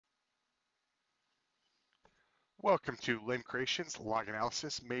Welcome to Lane Creations Log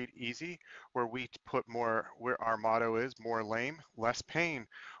Analysis Made Easy, where we put more, where our motto is more lame, less pain.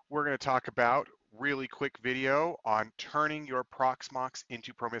 We're going to talk about really quick video on turning your ProxMox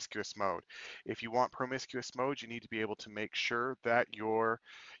into promiscuous mode. If you want promiscuous mode, you need to be able to make sure that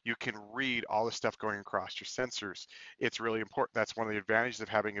you can read all the stuff going across your sensors. It's really important. That's one of the advantages of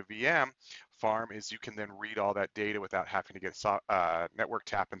having a VM farm is you can then read all that data without having to get network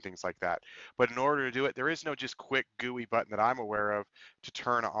tap and things like that. But in order to do it, there is no just quick GUI button that I'm aware of to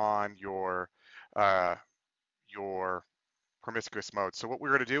turn on uh, your promiscuous mode. So what we're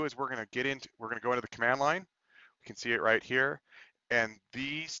going to do is we're going to go into the command line. We can see it right here. And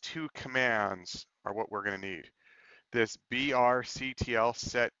these two commands are what we're going to need. This brctl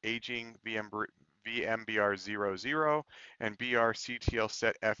set aging VMBR00 and brctl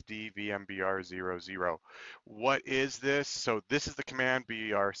set FD VMBR00. What is this? So this is the command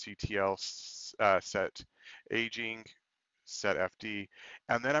brctl set aging set FD,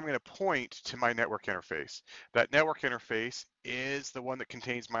 and then I'm going to point to my network interface. That network interface is the one that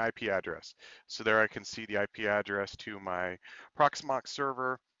contains my IP address. So there I can see the IP address to my ProxMox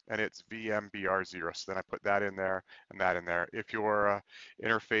server, and it's VMBR0. So then I put that in there and that in there. If your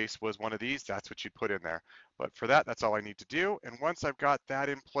interface was one of these, that's what you'd put in there. But for that, that's all I need to do. And once I've got that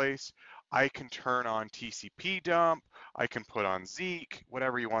in place, I can turn on TCP dump, I can put on Zeek,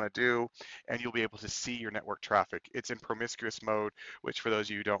 whatever you want to do, and you'll be able to see your network traffic. It's in promiscuous mode, which for those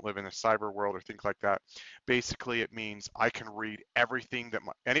of you who don't live in the cyber world or things like that, basically it means I can read everything that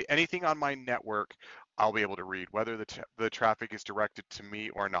anything on my network, I'll be able to read, whether the traffic is directed to me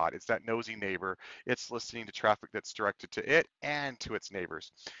or not. It's that nosy neighbor. It's listening to traffic that's directed to it and to its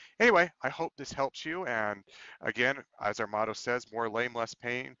neighbors. Anyway, I hope this helps you. And again, as our motto says, more lame, less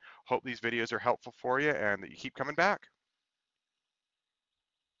pain. Hope these videos are helpful for you and that you keep coming back.